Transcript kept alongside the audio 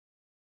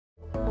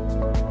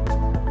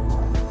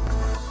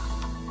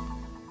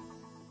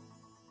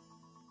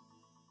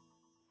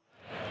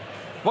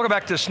Welcome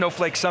back to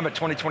Snowflake Summit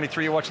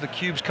 2023. You're watching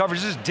theCUBE's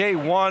coverage. This is day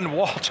one,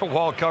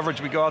 wall-to-wall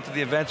coverage. We go out to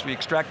the events, we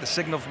extract the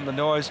signal from the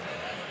noise.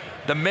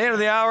 The man of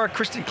the hour,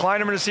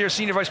 Kleinerman is here,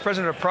 Senior Vice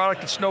President of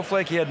Product at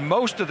Snowflake. He had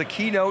most of the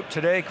keynote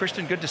today.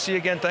 Christian, good to see you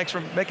again. Thanks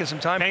for making some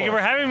time for us. Thank you for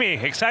having me.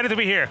 Excited to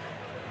be here.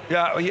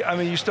 Yeah, I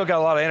mean, you still got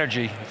a lot of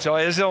energy. So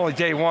this is only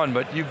day one,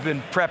 but you've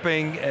been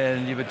prepping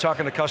and you've been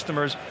talking to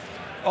customers.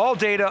 All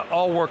data,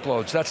 all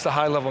workloads, that's the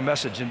high level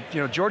message.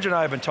 And George and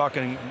I have been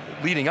talking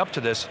leading up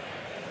to this.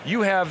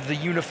 You have the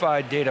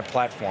unified data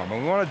platform,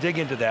 and we want to dig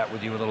into that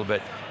with you a little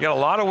bit. You got a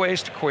lot of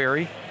ways to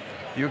query.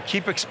 You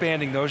keep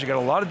expanding those. You got a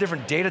lot of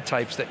different data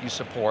types that you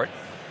support.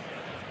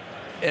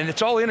 And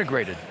it's all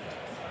integrated,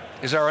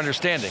 is our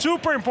understanding.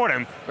 Super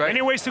important. Right?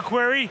 Many ways to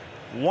query,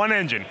 one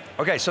engine.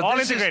 Okay, so all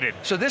integrated.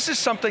 So this is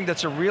something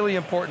that's a really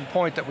important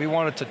point that we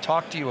wanted to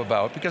talk to you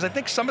about, because I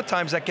think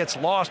sometimes that gets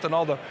lost in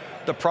all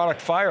the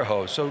product fire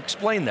hose, so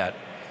explain that.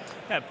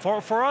 Yeah,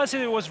 for us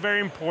it was very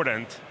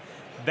important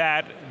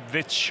that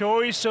the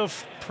choice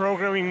of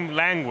programming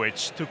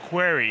language to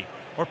query,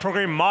 or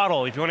programming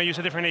model, if you want to use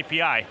a different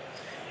API,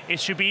 it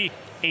should be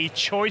a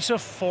choice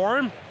of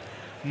form,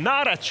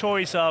 not a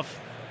choice of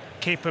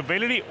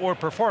capability or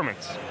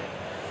performance.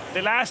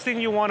 The last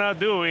thing you want to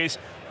do is,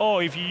 oh,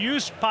 if you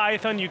use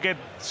Python, you get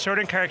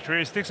certain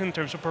characteristics in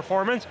terms of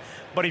performance,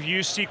 but if you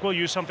use SQL,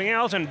 use something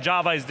else, and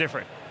Java is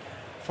different.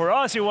 For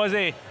us, it was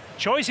a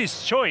choice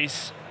is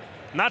choice,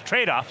 not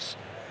trade-offs.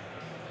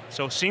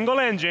 So single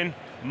engine,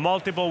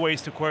 multiple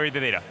ways to query the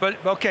data.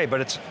 But okay,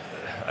 but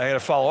I got to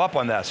follow up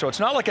on that. So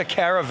it's not like a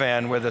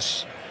caravan where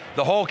the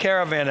whole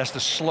caravan has to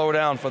slow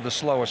down for the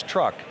slowest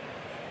truck,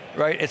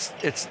 right?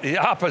 It's the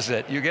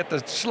opposite. You get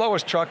the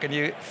slowest truck and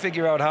you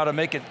figure out how to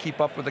make it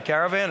keep up with the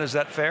caravan, is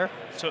that fair?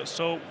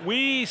 So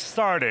we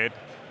started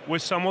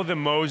with some of the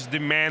most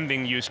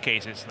demanding use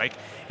cases. Like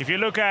if you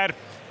look at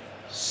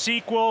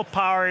SQL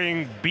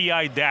powering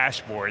BI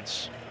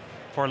dashboards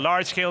for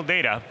large scale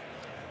data,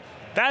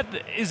 that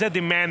is a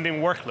demanding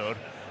workload.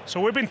 So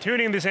we've been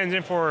tuning this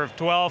engine for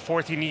 12,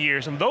 14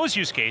 years on those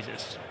use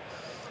cases.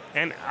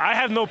 And I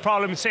have no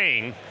problem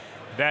saying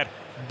that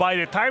by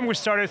the time we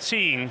started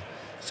seeing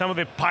some of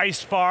the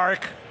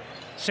PySpark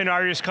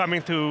scenarios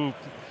coming to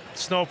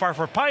Snowpark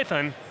for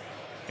Python,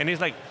 and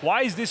it's like,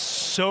 why is this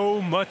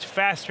so much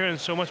faster and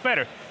so much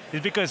better?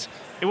 It's because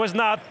it was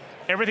not,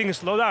 everything is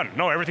slowed down.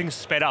 No, everything is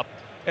sped up.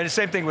 And the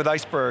same thing with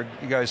Iceberg,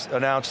 you guys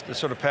announced the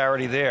sort of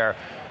parity there.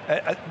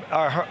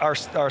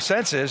 Our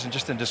sense is, and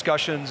just in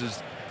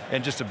discussions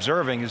and just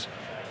observing, is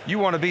you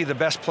want to be the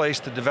best place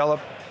to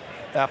develop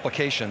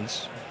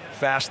applications,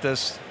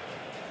 fastest,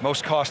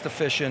 most cost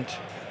efficient,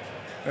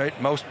 right?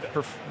 Most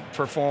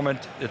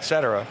performant, et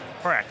cetera.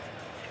 Correct.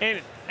 And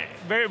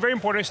very, very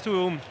important is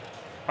to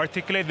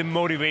articulate the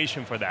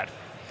motivation for that.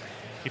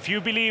 If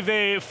you believe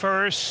the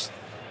first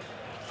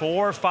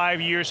 4 or 5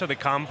 years of the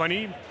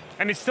company,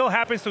 and it still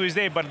happens to this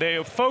day, but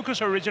the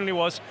focus originally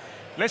was,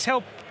 let's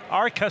help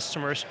our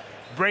customers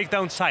break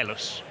down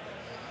silos.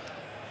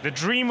 The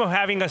dream of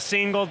having a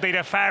single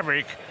data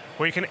fabric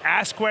where you can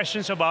ask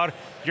questions about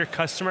your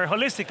customer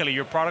holistically,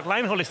 your product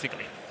line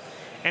holistically.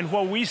 And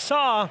what we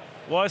saw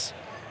was,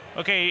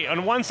 okay,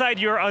 on one side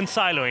you're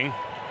unsiloing,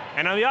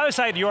 and on the other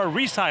side you're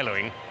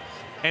re-siloing.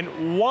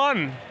 And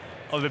one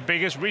of the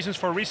biggest reasons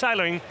for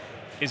re-siloing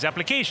is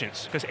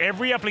applications, because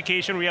every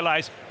application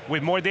realized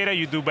with more data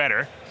you do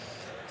better.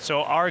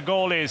 So our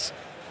goal is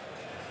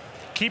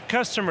keep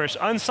customers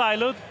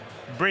unsiloed,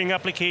 bring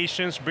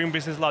applications, bring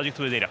business logic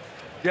to the data.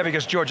 Yeah,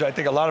 because George, I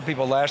think a lot of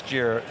people last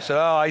year said,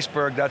 oh,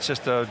 Iceberg, that's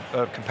just a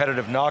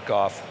competitive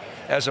knockoff,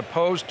 as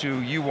opposed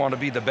to you want to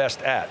be the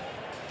best at.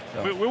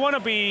 So. We want to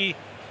be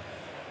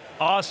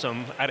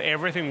awesome at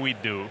everything we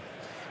do.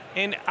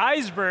 And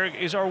Iceberg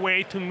is our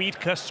way to meet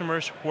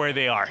customers where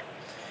they are.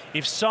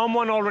 If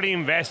someone already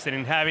invested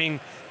in having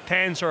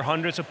tens or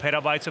hundreds of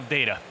petabytes of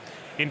data,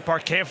 in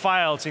Parquet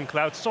files, in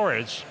cloud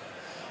storage,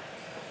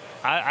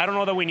 I don't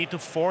know that we need to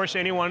force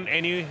anyone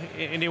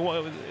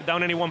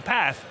down any one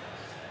path.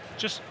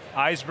 Just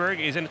Iceberg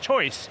isn't a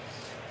choice.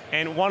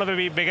 And one of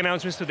the big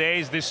announcements today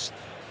is this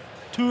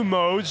 2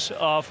 modes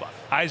of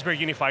Iceberg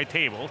unified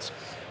tables.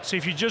 So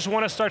if you just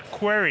want to start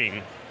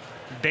querying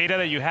data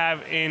that you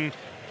have in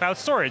cloud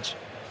storage,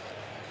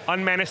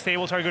 unmanaged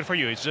tables are good for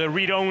you. It's a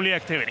read-only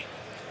activity.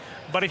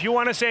 But if you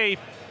want to say,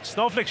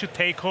 Snowflake should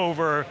take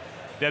over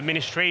the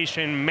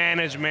administration,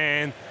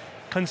 management,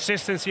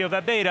 consistency of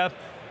that data,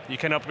 you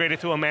can upgrade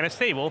it to a managed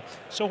table.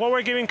 So what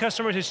we're giving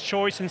customers is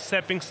choice and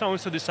stepping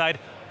stones to decide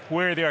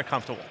where they are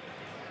comfortable.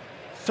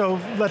 So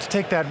let's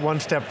take that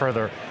one step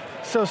further.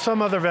 So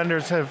some other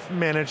vendors have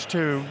managed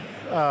to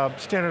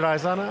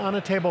standardize on a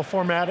table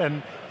format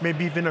and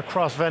maybe even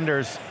across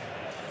vendors.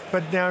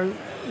 But now,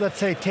 let's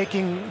say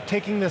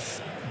taking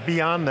this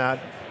beyond that,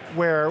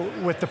 where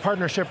with the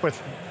partnership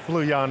with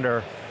Blue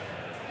Yonder,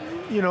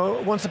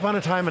 once upon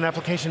a time an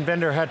application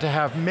vendor had to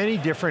have many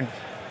different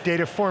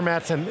data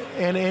formats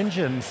and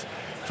engines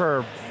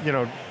for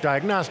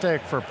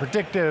diagnostic, for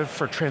predictive,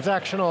 for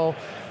transactional.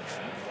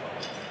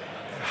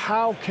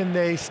 How can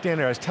they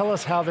standardize? Tell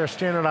us how they're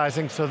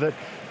standardizing so that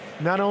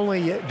not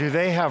only do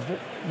they have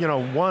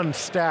one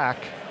stack,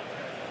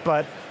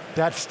 but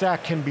that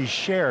stack can be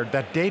shared,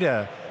 that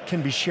data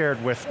can be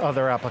shared with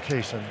other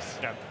applications.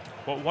 Yeah.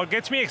 Well, what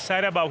gets me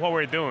excited about what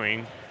we're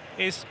doing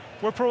is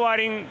we're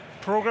providing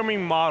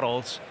programming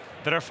models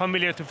that are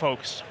familiar to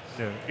folks.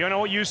 Yeah. You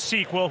want to use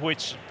SQL,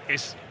 which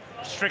is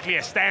strictly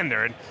a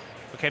standard.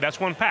 Okay, that's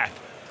one path.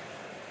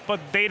 But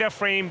data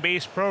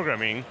frame-based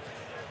programming,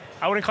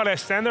 I wouldn't call it a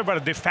standard, but a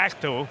de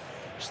facto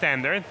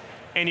standard,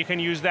 and you can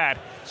use that.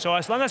 So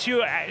as long as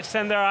you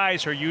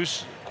standardize or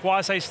use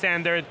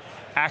quasi-standard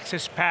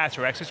access paths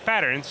or access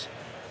patterns,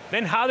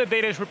 then how the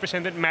data is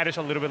represented matters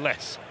a little bit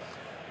less.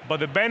 But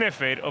the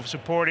benefit of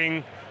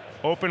supporting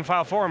open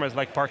file formats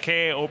like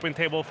Parquet, open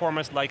table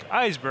formats like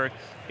Iceberg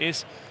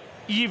is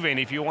even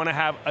if you want to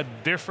have a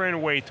different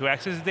way to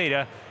access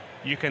data,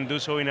 you can do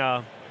so in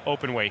an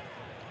open way.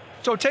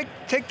 So take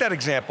that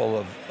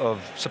example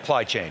of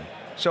supply chain.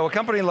 So a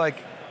company like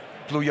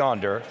Blue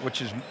Yonder,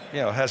 which is,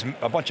 has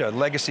a bunch of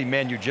legacy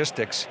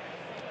manugistics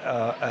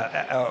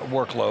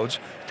workloads,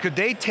 could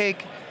they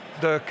take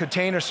the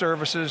container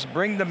services,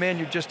 bring the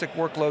manugistic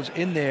workloads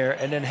in there,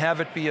 and then have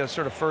it be a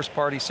sort of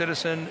first-party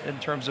citizen in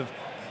terms of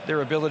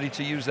their ability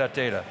to use that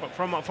data?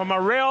 From a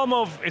realm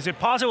of, is it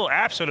possible?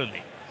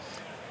 Absolutely.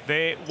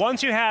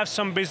 Once you have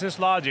some business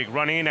logic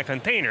running in a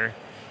container,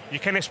 you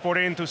can export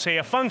it into, say,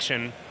 a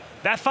function.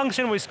 That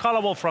function is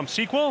callable from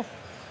SQL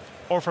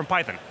or from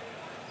Python.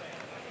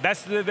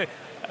 That's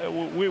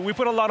we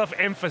put a lot of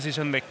emphasis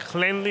on the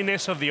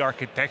cleanliness of the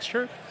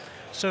architecture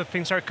so that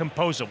things are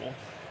composable.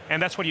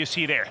 And that's what you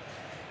see there.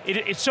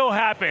 It so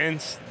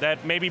happens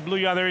that maybe Blue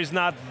Yonder is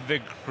not the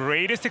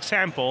greatest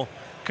example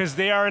because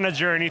they are in a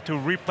journey to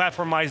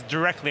re-platformize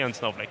directly on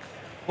Snowflake.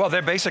 Well,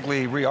 they're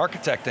basically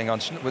re-architecting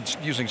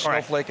using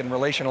Snowflake and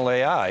relational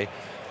AI,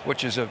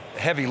 which is a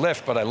heavy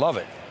lift, but I love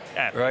it.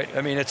 Yeah. Right?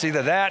 I mean, it's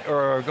either that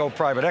or go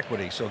private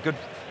equity, so good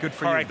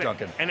for you,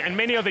 Duncan. And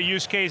many of the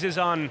use cases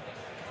on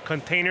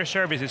container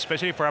services,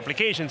 especially for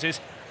applications, is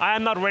I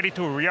am not ready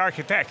to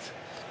re-architect,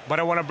 but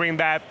I want to bring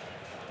that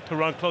to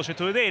run closer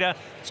to the data,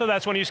 so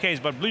that's one use case.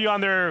 But Blue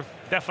Yonder,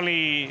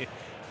 definitely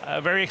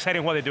very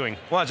exciting what they're doing.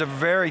 Well, it's a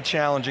very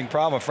challenging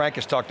problem. Frank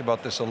has talked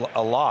about this a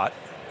lot.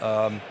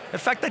 In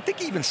fact, I think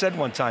he even said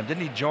one time,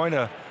 didn't he join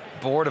a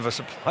board of a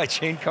supply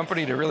chain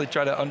company to really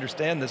try to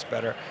understand this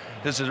better?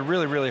 This is a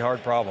really, really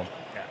hard problem.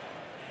 Yeah.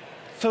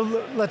 So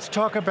let's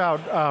talk about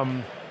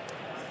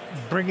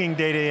bringing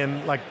data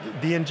in, like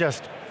the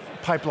ingest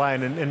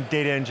pipeline and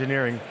data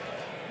engineering.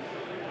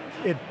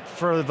 It,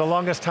 for the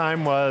longest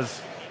time,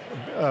 was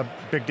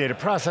big data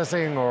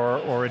processing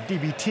or a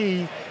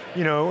DBT,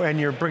 and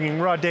you're bringing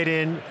raw data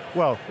in,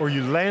 well, or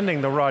you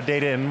landing the raw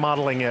data and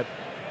modeling it,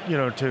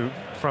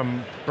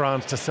 from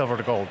bronze to silver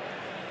to gold.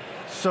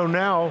 So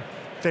now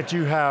that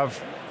you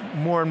have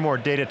more and more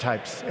data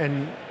types,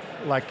 and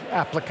like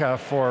Applica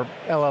for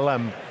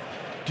LLM,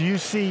 do you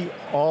see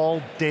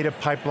all data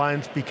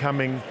pipelines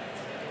becoming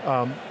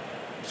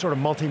sort of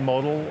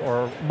multimodal,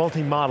 or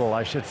multi-model,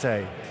 I should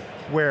say,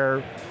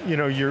 where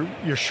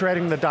you're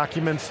shredding the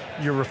documents,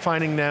 you're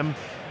refining them,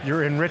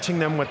 you're enriching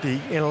them with the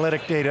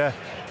analytic data,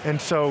 and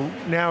so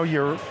now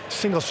your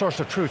single source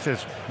of truth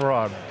is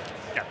broad.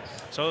 Yeah,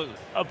 so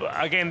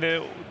again,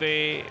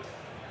 the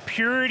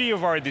purity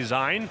of our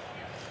design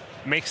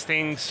makes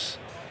things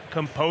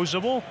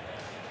composable,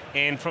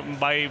 and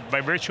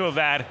by virtue of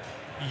that,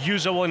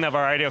 usable in a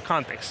variety of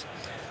contexts.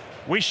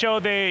 We show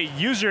the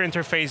user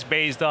interface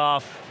based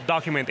off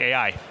document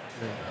AI.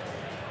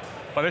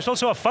 But there's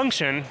also a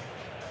function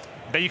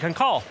that you can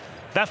call.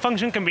 That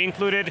function can be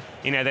included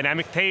in a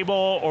dynamic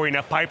table or in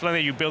a pipeline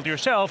that you built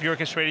yourself, you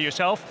orchestrated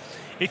yourself.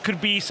 It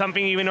could be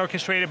something even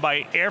orchestrated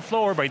by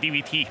Airflow or by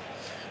DBT.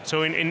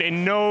 So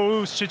in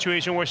no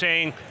situation we're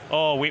saying,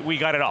 oh, we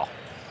got it all.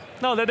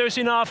 No, there's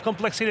enough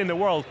complexity in the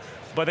world,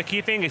 but the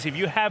key thing is if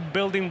you have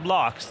building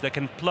blocks that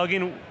can plug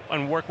in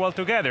and work well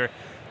together,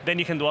 then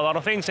you can do a lot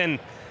of things. And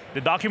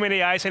the document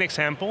AI is an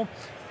example.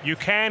 You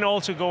can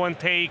also go and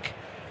take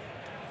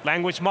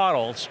language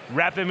models,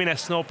 wrap them in a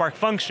Snowpark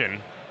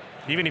function,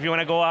 even if you want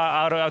to go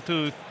out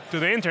to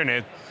the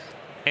internet,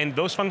 and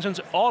those functions,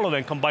 all of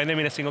them, combine them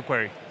in a single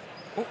query.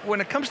 When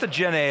it comes to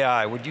Gen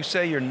AI, would you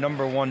say your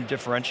 #1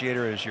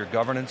 differentiator is your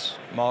governance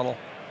model?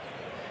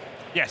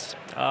 Yes.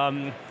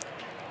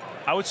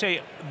 I would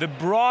say the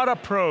broad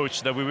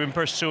approach that we've been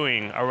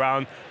pursuing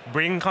around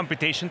bringing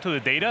computation to the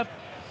data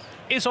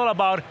is all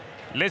about,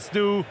 let's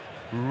do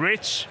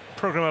rich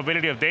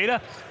programmability of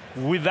data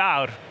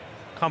without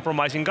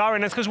compromising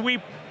governance, because we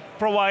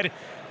provide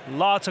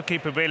lots of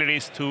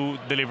capabilities to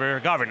deliver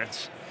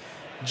governance.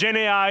 Gen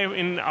AI,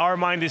 in our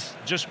mind, is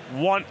just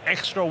one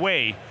extra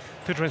way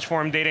to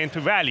transform data into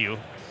value.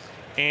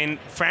 And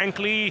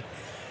frankly,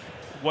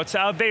 what's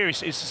out there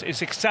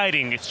is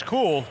exciting, it's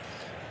cool,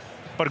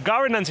 but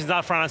governance is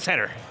not front and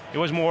center. It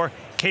was more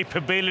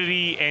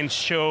capability and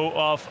show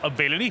of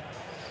ability.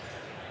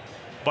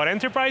 But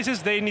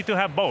enterprises, they need to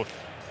have both.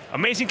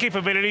 Amazing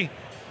capability,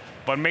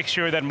 but make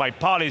sure that my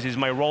policies,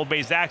 my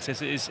role-based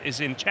access is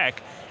in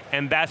check.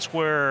 And that's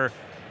where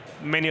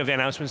many of the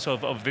announcements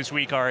of this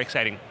week are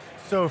exciting.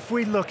 So if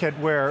we look at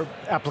where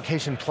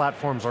application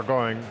platforms are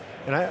going,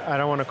 and I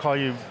don't want to call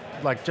you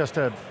like just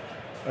a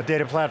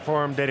data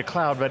platform, data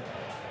cloud, but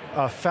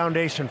a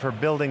foundation for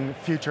building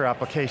future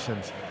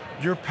applications.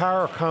 Your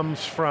power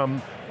comes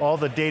from all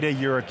the data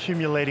you're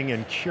accumulating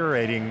and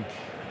curating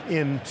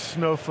in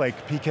Snowflake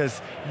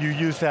because you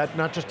use that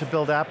not just to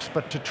build apps,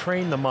 but to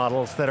train the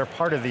models that are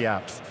part of the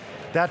apps.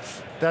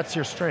 That's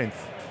your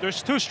strength.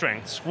 There's two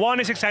strengths. One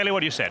is exactly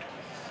what you said.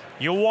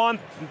 You want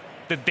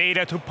the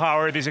data to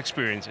power these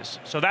experiences,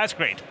 so that's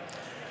great.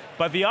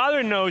 But the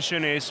other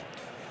notion is,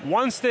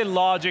 once the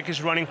logic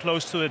is running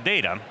close to the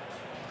data,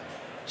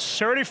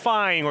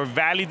 certifying or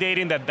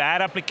validating that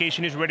that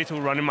application is ready to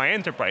run in my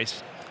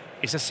enterprise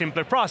is a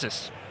simpler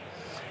process.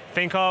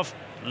 Think of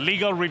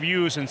legal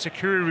reviews and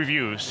security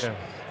reviews,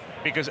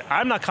 because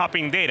I'm not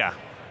copying data.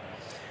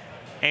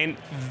 And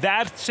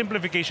that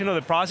simplification of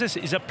the process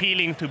is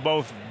appealing to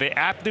both the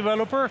app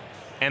developer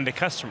and the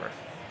customer.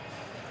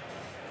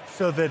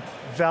 So that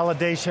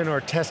validation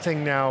or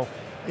testing now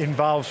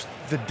involves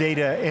the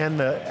data and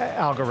the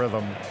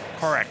algorithm.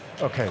 Correct.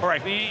 Okay.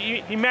 Correct.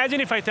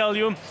 Imagine if I tell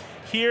you,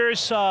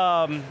 here's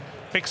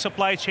pick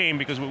supply chain,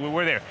 because we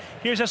were there.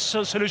 Here's a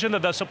solution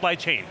that does supply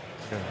chain.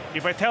 Okay.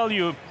 If I tell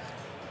you,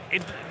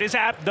 this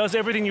app does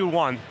everything you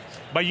want,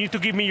 but you need to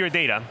give me your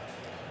data,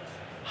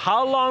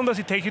 how long does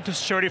it take you to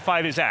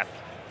certify this app?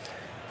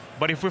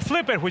 But if we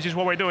flip it, which is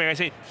what we're doing, I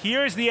say,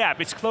 here's the app,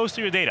 it's close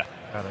to your data.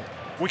 Got it.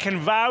 We can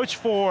vouch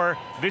for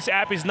this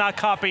app is not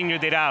copying your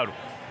data out.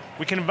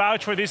 We can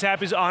vouch for this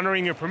app is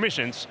honoring your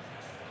permissions.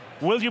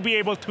 Will you be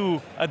able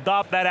to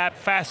adopt that app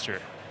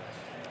faster?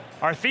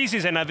 Our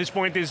thesis, and at this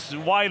point is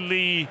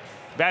widely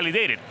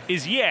validated,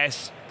 is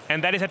yes,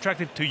 and that is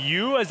attractive to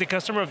you as the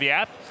customer of the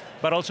app,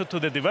 but also to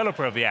the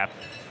developer of the app.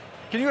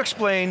 Can you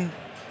explain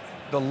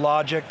the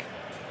logic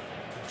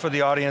for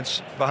the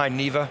audience behind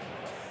Neva?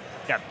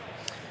 Yeah.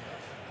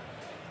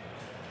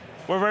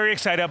 We're very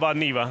excited about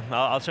Neva.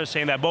 I'll start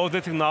saying that, both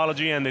the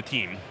technology and the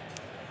team.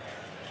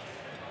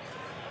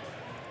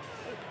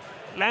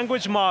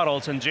 Language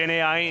models and Gen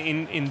AI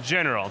in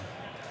general,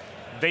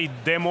 they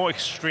demo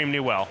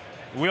extremely well.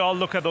 We all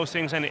look at those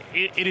things and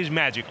it is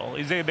magical.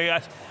 It's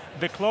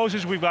the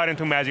closest we've gotten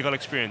to magical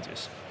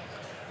experiences.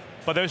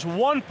 But there's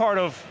one part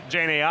of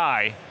Gen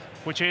AI,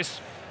 which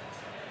is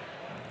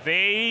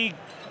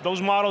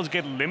those models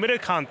get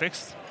limited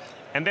context,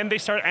 and then they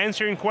start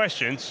answering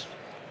questions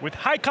with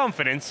high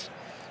confidence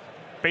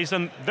based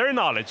on their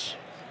knowledge.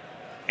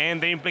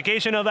 And the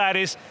implication of that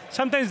is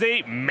sometimes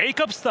they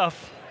make up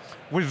stuff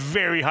with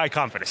very high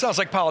confidence. Sounds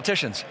like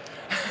politicians.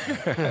 I'm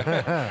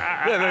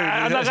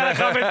not going to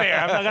comment there.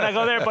 I'm not going to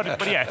go there,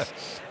 but yes.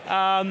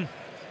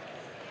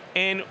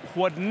 And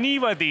what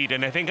Neva did,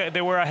 and I think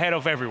they were ahead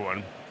of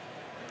everyone,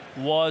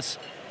 was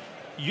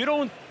you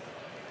don't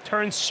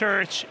turn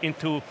search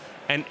into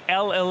an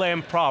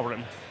LLM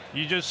problem.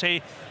 You just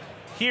say,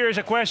 here's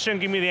a question,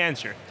 give me the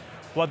answer.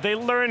 What they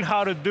learned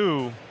how to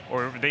do,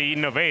 or they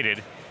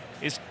innovated,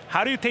 is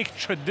how do you take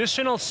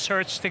traditional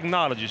search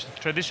technologies,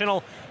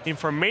 traditional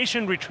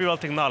information retrieval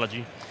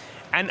technology,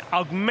 and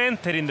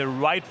augment it in the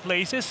right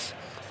places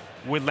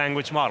with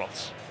language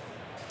models.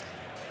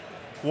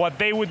 What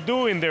they would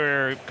do in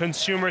their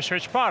consumer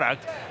search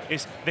product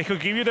is they could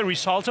give you the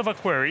results of a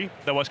query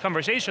that was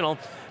conversational,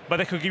 but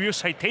they could give you a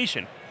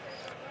citation.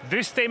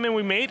 This statement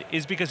we made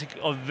is because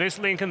of this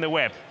link in the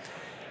web.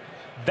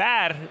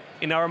 That,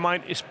 in our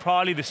mind, is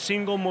probably the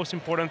single most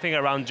important thing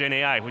around Gen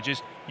AI, which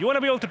is you want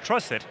to be able to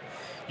trust it.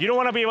 You don't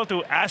want to be able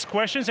to ask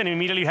questions and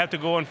immediately have to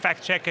go and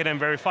fact check it and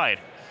verify it.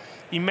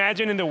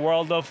 Imagine in the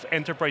world of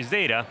enterprise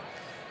data,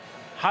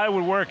 how it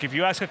would work if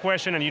you ask a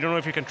question and you don't know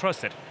if you can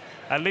trust it.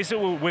 At least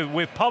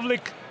with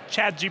public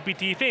chat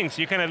GPT things,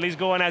 you can at least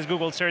go and ask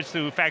Google search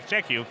to fact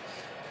check you.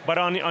 But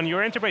on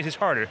your enterprise, it's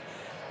harder.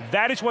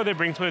 That is what they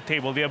bring to the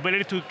table, the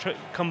ability to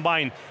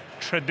combine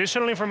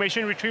traditional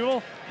information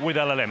retrieval with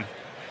LLM.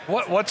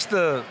 What's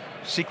the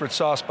secret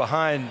sauce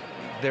behind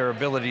their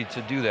ability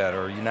to do that,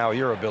 or now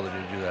your ability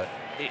to do that?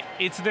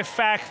 It's the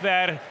fact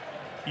that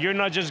you're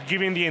not just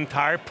giving the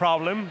entire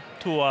problem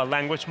to a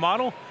language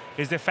model,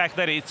 it's the fact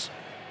that it's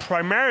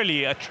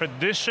primarily a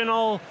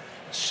traditional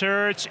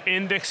search,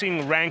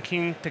 indexing,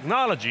 ranking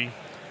technology,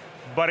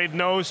 but it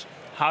knows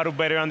how to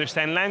better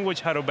understand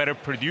language, how to better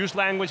produce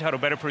language, how to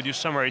better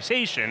produce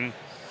summarization.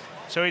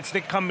 So it's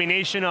the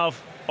combination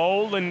of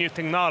old and new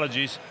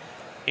technologies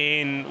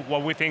in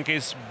what we think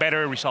is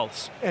better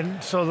results.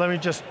 And so let me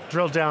just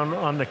drill down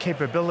on the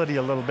capability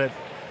a little bit.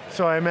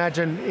 So I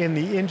imagine in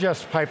the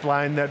ingest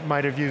pipeline that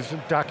might have used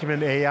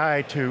document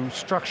AI to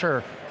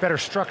better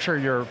structure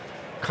your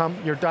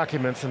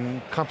documents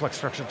and complex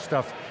structured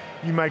stuff,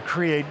 you might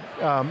create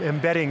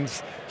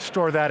embeddings,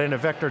 store that in a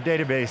vector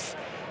database,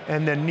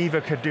 and then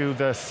Neva could do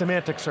the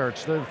semantic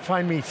search,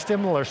 find me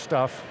similar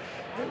stuff,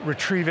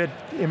 retrieve it,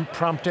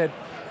 prompt it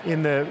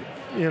in the,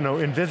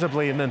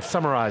 invisibly, and then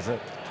summarize it.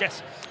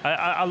 Yes,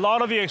 a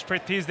lot of the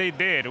expertise they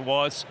did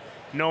was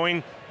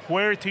knowing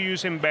where to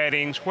use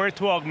embeddings, where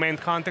to augment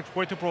context,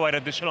 where to provide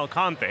additional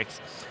context.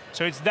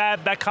 So it's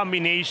that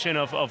combination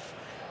of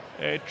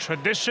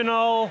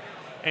traditional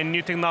and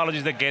new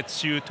technologies that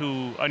gets you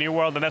to a new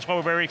world, and that's why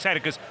we're very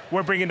excited, because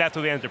we're bringing that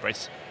to the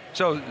enterprise.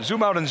 So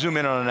zoom out and zoom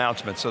in on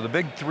announcements. So the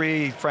big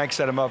three, Frank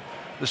set them up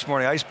this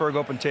morning: Iceberg,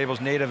 Open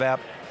Tables, Native App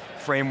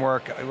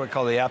Framework, what we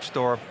call the App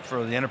Store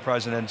for the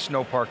enterprise, and then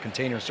Snowpark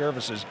Container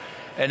Services.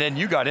 And then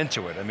you got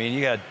into it. I mean,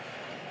 you had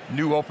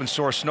new open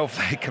source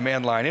Snowflake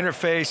command line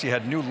interface, you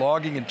had new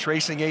logging and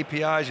tracing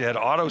APIs, you had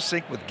auto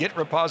sync with Git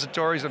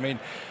repositories. I mean,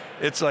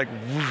 it's like,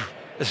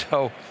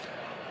 so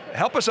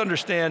help us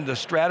understand the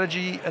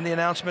strategy and the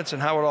announcements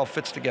and how it all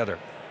fits together.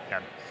 Yeah.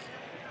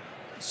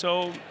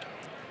 So,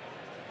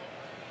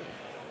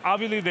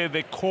 obviously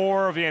the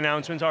core of the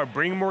announcements are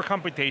bring more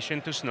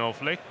computation to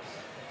Snowflake.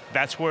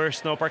 That's where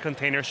Snowpark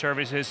Container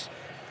Services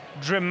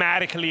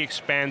dramatically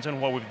expands on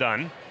what we've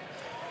done.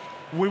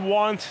 We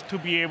want to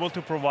be able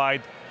to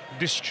provide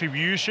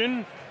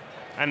distribution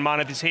and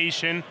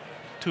monetization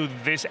to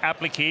this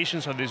application,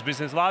 so this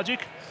business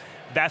logic.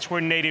 That's where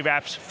native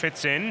apps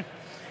fits in.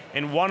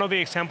 And one of the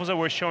examples that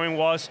we're showing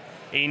was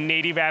a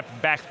native app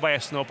backed by a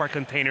Snowpark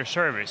Container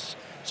Service.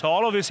 So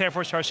all of these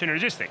efforts are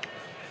synergistic.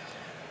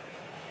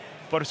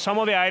 But some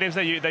of the items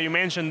that you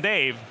mentioned,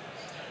 Dave,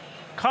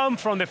 come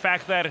from the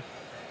fact that,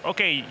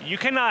 okay, you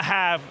cannot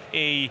have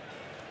an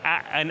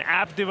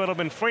app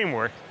development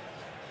framework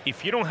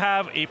if you don't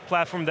have a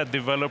platform that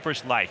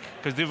developers like.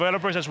 Because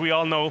developers, as we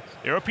all know,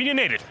 they're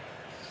opinionated.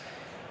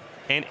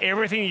 And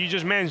everything you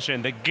just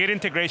mentioned, the Git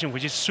integration,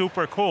 which is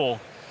super cool,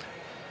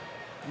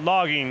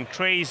 logging,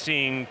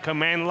 tracing,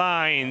 command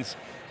lines,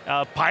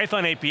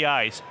 Python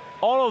APIs,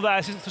 all of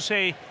that is to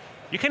say,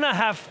 you cannot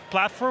have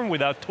platform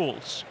without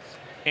tools.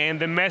 And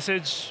the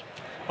message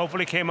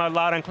hopefully came out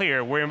loud and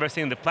clear. We're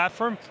investing in the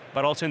platform,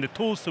 but also in the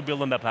tools to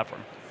build on that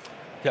platform.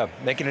 Yeah,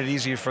 making it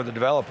easier for the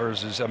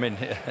developers is, I mean,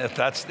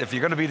 if you're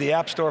going to be the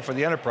app store for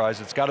the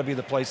enterprise, it's got to be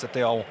the place that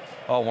they all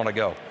want to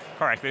go.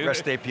 Correct.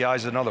 REST API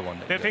is another one.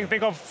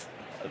 Think of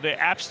the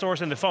app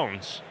stores and the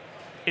phones.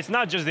 It's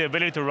not just the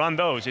ability to run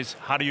those, it's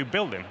how do you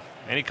build them?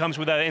 And it comes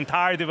with that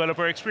entire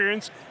developer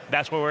experience.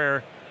 That's what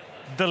we're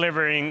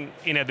delivering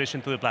in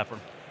addition to the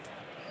platform.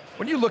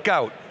 When you look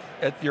out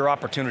at your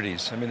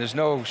opportunities, I mean, there's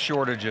no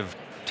shortage of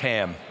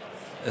TAM,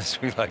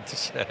 as we like to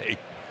say.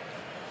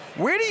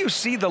 Where do you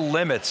see the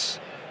limits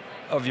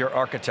of your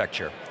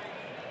architecture?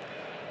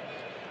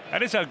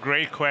 That is a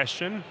great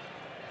question.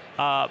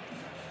 I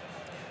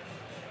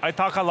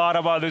talk a lot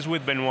about this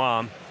with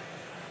Benoit,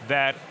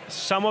 that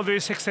some of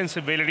these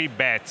extensibility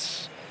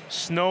bets,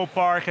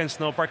 Snowpark and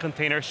Snowpark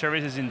Container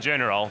Services in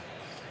general,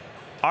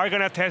 are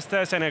going to test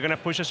us and are going to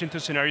push us into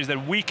scenarios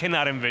that we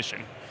cannot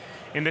envision.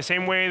 In the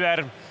same way that,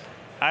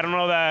 I don't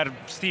know that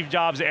Steve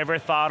Jobs ever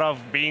thought of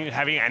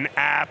having an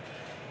app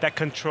that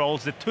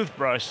controls the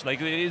toothbrush. Like,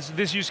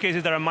 these use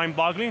cases that are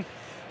mind-boggling.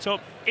 So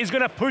it's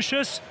going to push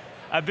us.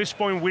 At this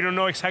point, we don't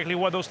know exactly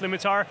what those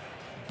limits are,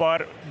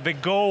 but the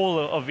goal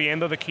of the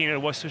end of the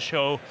keynote was to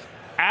show,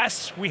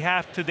 as we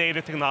have today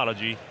the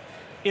technology,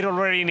 it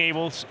already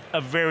enables a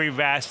very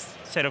vast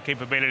set of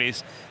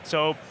capabilities.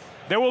 So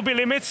there will be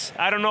limits.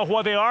 I don't know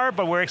what they are,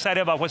 but we're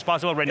excited about what's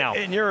possible right now.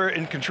 And you're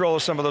in control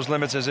of some of those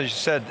limits, as you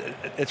said.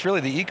 It's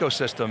really the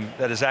ecosystem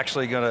that is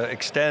actually going to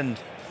extend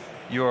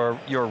your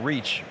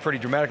reach pretty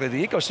dramatically.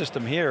 The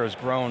ecosystem here has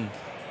grown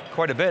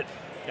quite a bit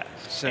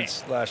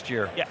since last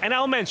year. Yeah, and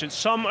I'll mention,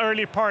 some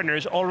early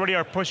partners already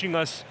are pushing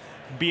us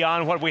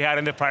beyond what we had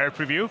in the prior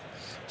preview.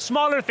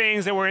 Smaller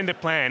things that were in the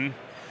plan,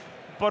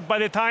 but by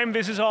the time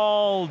this is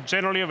all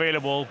generally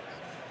available,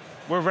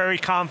 we're very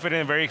confident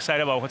and very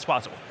excited about what's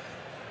possible.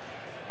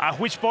 At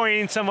which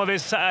point some of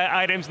these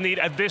items need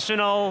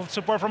additional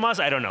support from us,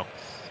 I don't know.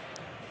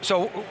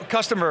 So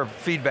customer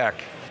feedback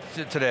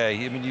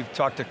today, I mean, you've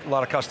talked to a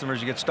lot of customers,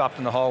 you get stopped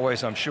in the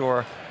hallways, I'm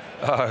sure.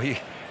 You're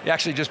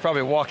actually just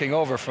probably walking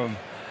over from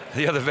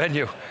the other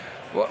venue.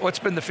 What's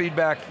been the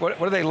feedback? What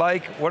do they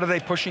like? What are they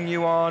pushing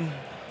you on?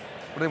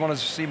 What do they want to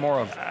see more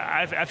of?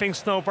 I think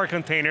Snowpark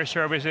Container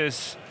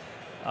Services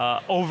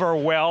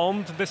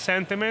overwhelmed the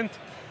sentiment.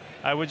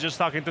 I was just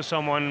talking to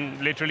someone,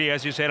 literally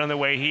as you said on the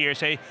way here,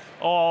 say,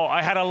 oh,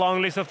 I had a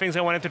long list of things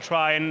I wanted to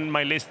try and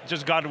my list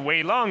just got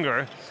way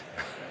longer.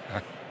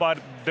 But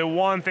the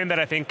one thing that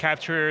I think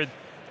captured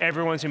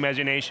everyone's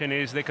imagination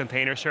is the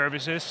container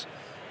services.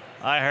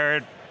 I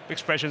heard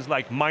expressions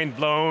like mind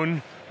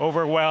blown,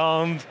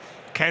 overwhelmed,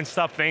 can't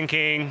stop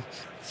thinking.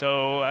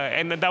 So,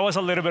 and that was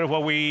a little bit of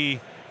what we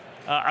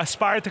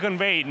aspire to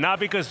convey, not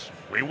because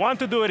we want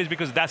to do it, it's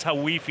because that's how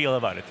we feel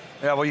about it.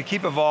 Yeah, well, you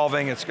keep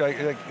evolving. I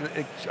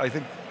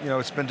think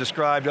it's been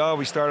described, oh,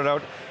 we started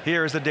out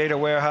here as the data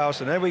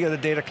warehouse, and then we got the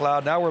data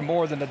cloud, now we're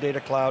more than the data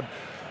cloud.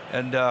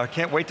 And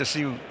can't wait to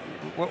see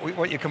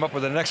what you come up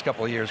with in the next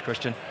couple of years,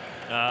 Christian.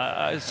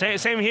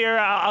 Same here,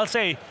 I'll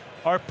say,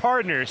 our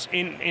partners,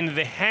 in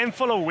the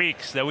handful of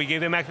weeks that we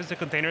gave them access to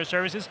container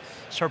services,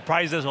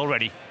 surprised us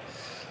already.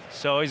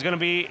 So it's going to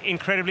be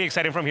incredibly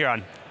exciting from here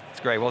on. It's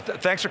great, well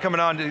thanks for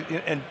coming on,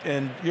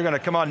 and you're going to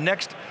come on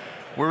next.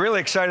 We're really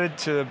excited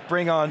to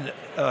bring on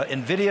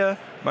NVIDIA.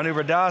 Manu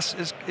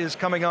Radas is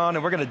coming on,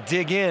 and we're going to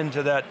dig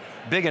into that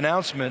big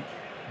announcement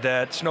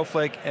that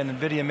Snowflake and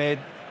NVIDIA made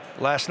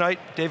last night.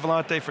 Dave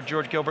Vellante for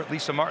George Gilbert,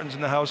 Lisa Martin's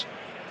in the house.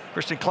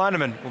 Christian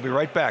Kleinerman will be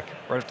right back,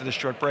 right after this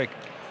short break.